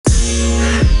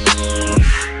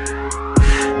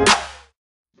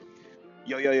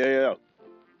Yo.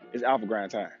 It's Alpha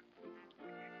Grind time.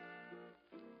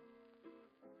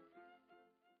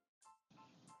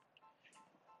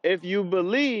 If you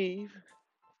believe,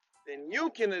 then you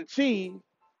can achieve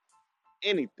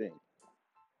anything.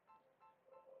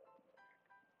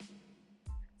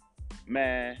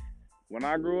 Man, when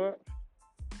I grew up,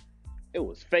 it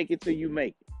was fake it till you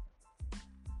make it.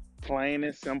 Plain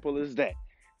and simple as that.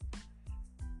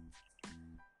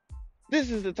 This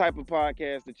is the type of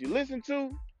podcast that you listen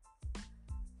to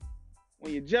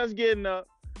when you're just getting up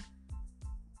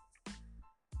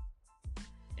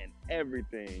and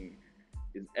everything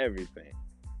is everything.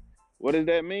 What does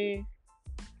that mean?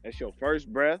 That's your first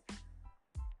breath.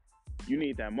 You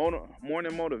need that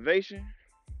morning motivation,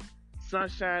 sun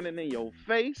shining in your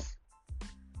face,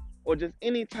 or just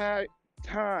any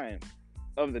time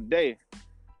of the day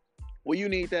where you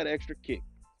need that extra kick.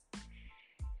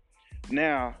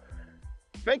 Now,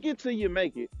 fake it till you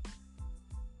make it,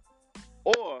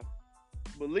 or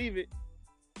believe it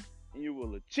and you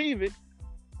will achieve it.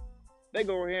 They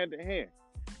go hand in hand.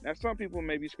 Now, some people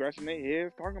may be scratching their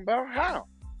heads talking about how.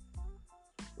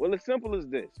 Well, it's simple as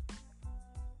this.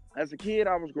 As a kid,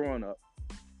 I was growing up.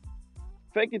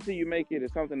 Fake it till you make it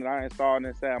is something that I installed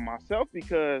inside myself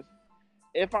because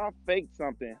if I faked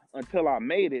something until I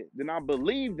made it, then I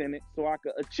believed in it so I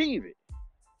could achieve it.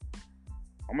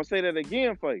 I'm going to say that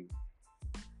again for you.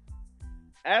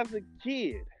 As a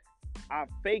kid, I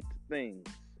faked things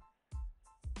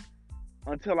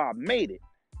until I made it,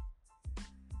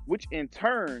 which in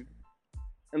turn,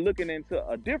 and looking into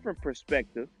a different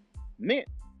perspective, meant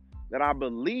that I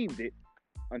believed it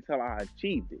until I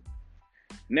achieved it.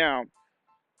 Now,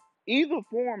 either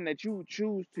form that you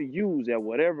choose to use at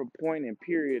whatever point and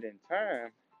period in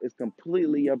time is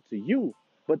completely up to you.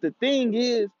 But the thing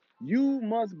is, you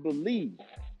must believe.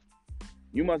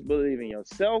 You must believe in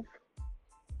yourself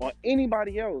or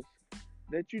anybody else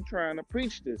that you're trying to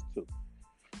preach this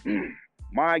to.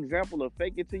 My example of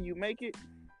fake it till you make it,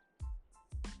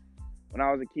 when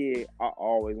I was a kid, I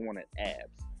always wanted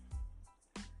abs.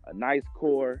 A nice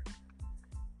core,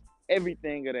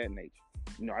 everything of that nature.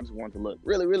 You know, I just wanted to look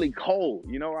really, really cold.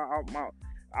 You know,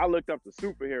 I looked up the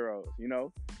superheroes, you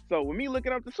know. So with me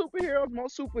looking up the superheroes,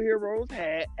 most superheroes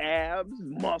had abs,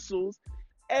 muscles,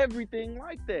 everything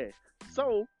like that.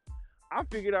 So I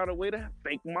figured out a way to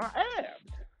fake my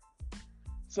abs.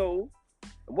 So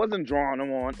it wasn't drawing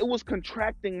them on. It was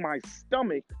contracting my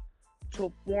stomach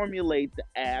to formulate the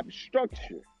ab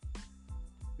structure.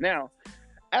 Now,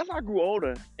 as I grew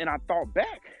older and I thought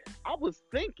back, I was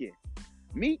thinking,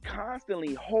 me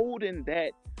constantly holding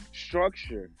that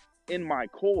structure in my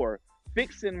core,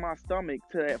 fixing my stomach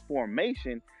to that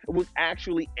formation, it was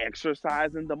actually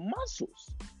exercising the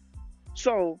muscles.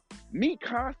 So me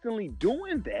constantly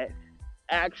doing that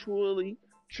actually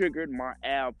triggered my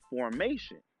ab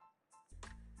formation.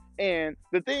 And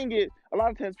the thing is, a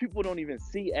lot of times people don't even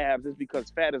see abs is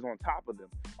because fat is on top of them.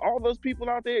 All those people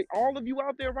out there, all of you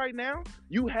out there right now,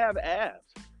 you have abs.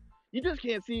 You just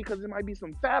can't see it because there might be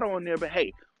some fat on there, but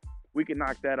hey, we can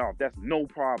knock that off. That's no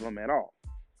problem at all.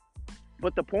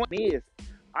 But the point is,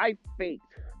 I faked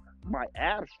my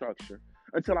ab structure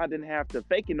until I didn't have to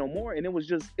fake it no more, and it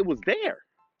was there.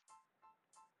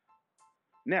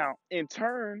 Now, in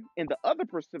turn, in the other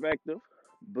perspective,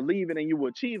 believing and you will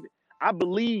achieve it, I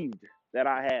believed that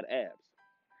I had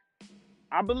abs.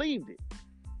 I believed it.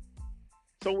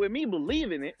 So with me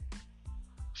believing it,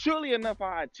 surely enough,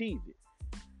 I achieved it.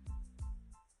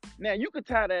 Now, you could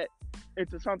tie that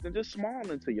into something just small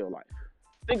into your life.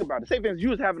 Think about it. Say, for instance, you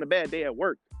was having a bad day at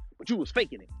work, but you was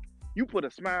faking it. You put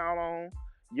a smile on,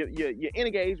 you're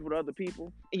engaged with other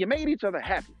people, and you made each other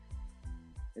happy.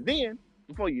 And then,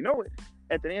 before you know it,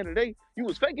 at the end of the day, you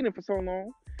was faking it for so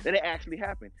long that it actually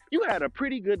happened. You had a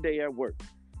pretty good day at work.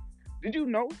 Did you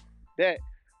know that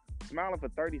smiling for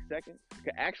 30 seconds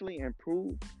could actually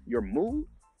improve your mood?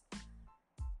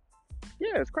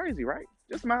 Yeah, it's crazy, right?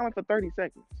 Just smiling for 30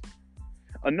 seconds.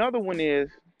 Another one is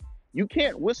you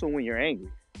can't whistle when you're angry.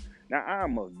 Now,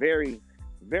 I'm a very,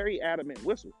 very adamant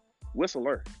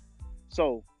whistler.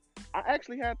 So I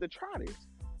actually had to try this.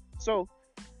 So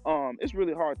it's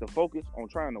really hard to focus on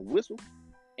trying to whistle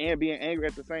and being angry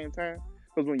at the same time.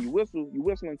 Because when you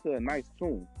whistle into a nice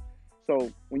tune.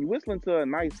 So when you whistle into a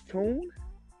nice tune,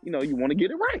 you know, you want to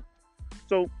get it right.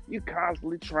 So you're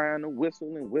constantly trying to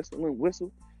whistle and whistle and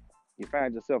whistle. You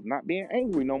find yourself not being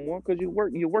angry no more because you're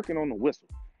working on the whistle.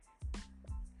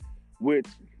 Which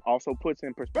also puts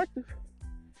in perspective,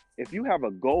 if you have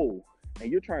a goal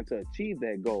and you're trying to achieve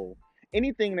that goal,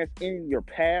 anything that's in your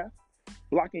path,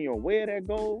 blocking your way of that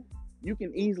goal, you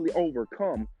can easily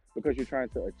overcome because you're trying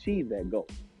to achieve that goal.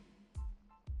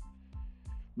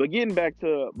 But getting back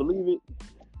to believe it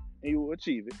and you will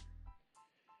achieve it.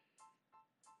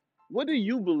 What do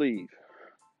you believe?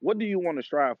 What do you want to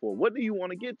strive for? What do you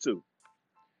want to get to?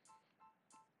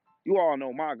 You all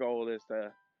know my goal is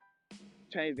to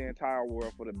change the entire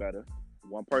world for the better,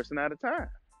 one person at a time.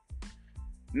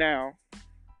 Now,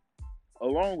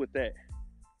 along with that,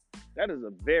 that is a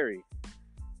very,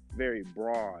 very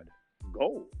broad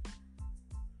goal.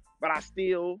 But I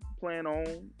still plan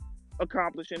on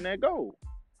accomplishing that goal.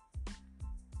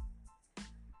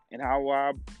 And how will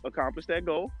I accomplish that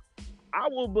goal? I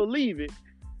will believe it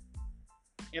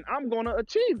and I'm going to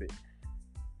achieve it.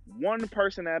 One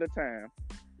person at a time,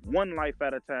 one life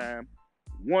at a time,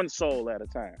 one soul at a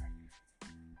time.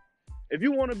 If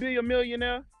you want to be a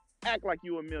millionaire, act like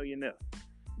you're a millionaire.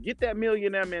 Get that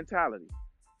millionaire mentality.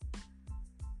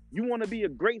 You want to be a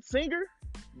great singer?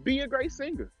 Be a great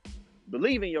singer.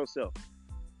 Believe in yourself.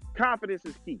 Confidence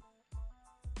is key.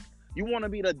 You want to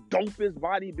be the dopest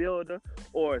bodybuilder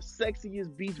or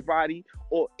sexiest beach body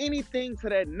or anything to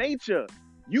that nature.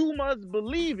 You must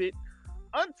believe it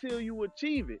until you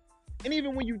achieve it. And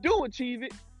even when you do achieve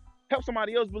it, help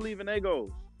somebody else believe in their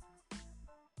goals.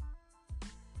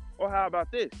 Or how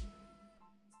about this?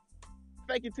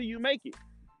 Fake it till you make it.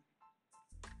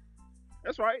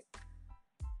 That's right.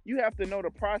 You have to know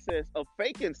the process of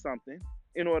faking something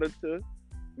in order to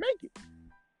make it.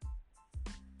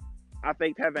 I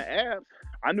faked having abs.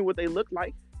 I knew what they looked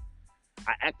like.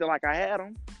 I acted like I had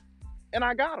them, and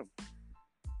I got them.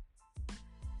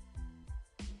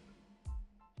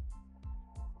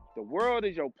 The world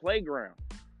is your playground.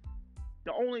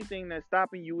 The only thing that's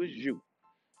stopping you is you.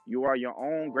 You are your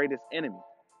own greatest enemy.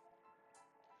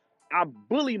 I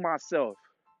bully myself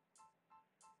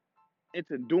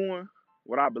into doing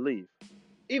what I believe.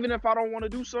 Even if I don't want to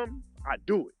do something, I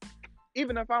do it.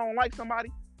 Even if I don't like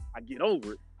somebody, I get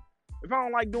over it. If I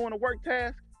don't like doing a work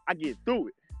task, I get through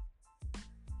it.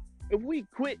 If we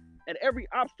quit at every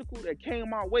obstacle that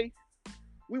came our way,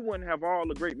 we wouldn't have all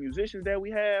the great musicians that we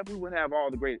have. We wouldn't have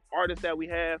all the great artists that we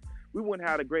have. We wouldn't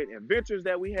have the great inventors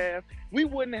that we have. We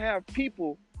wouldn't have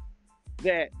people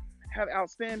that have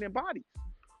outstanding bodies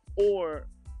or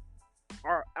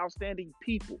are outstanding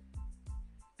people.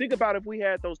 Think about if we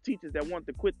had those teachers that wanted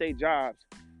to quit their jobs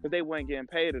because they weren't getting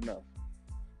paid enough.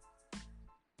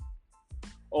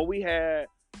 Or we had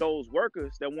those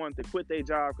workers that wanted to quit their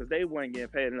job because they weren't getting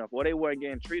paid enough or they weren't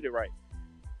getting treated right.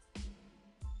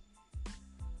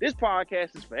 This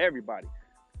podcast is for everybody.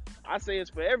 I say it's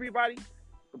for everybody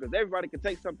because everybody can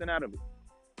take something out of it.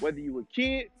 Whether you a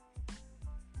kid,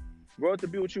 grow up to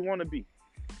be what you want to be.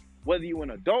 Whether you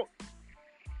an adult,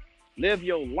 live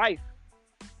your life.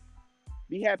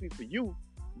 Be happy for you.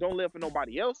 Don't live for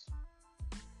nobody else.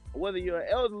 Or whether you're an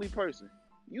elderly person,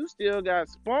 you still got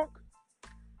spunk.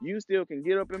 You still can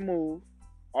get up and move.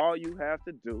 All you have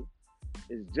to do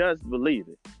is just believe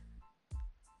it.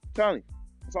 I'm telling you,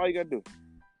 that's all you got to do.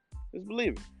 Just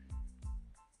believe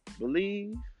it.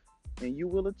 Believe and you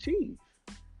will achieve.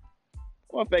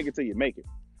 Or fake it till you make it.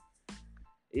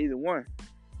 Either one,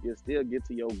 you'll still get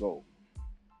to your goal.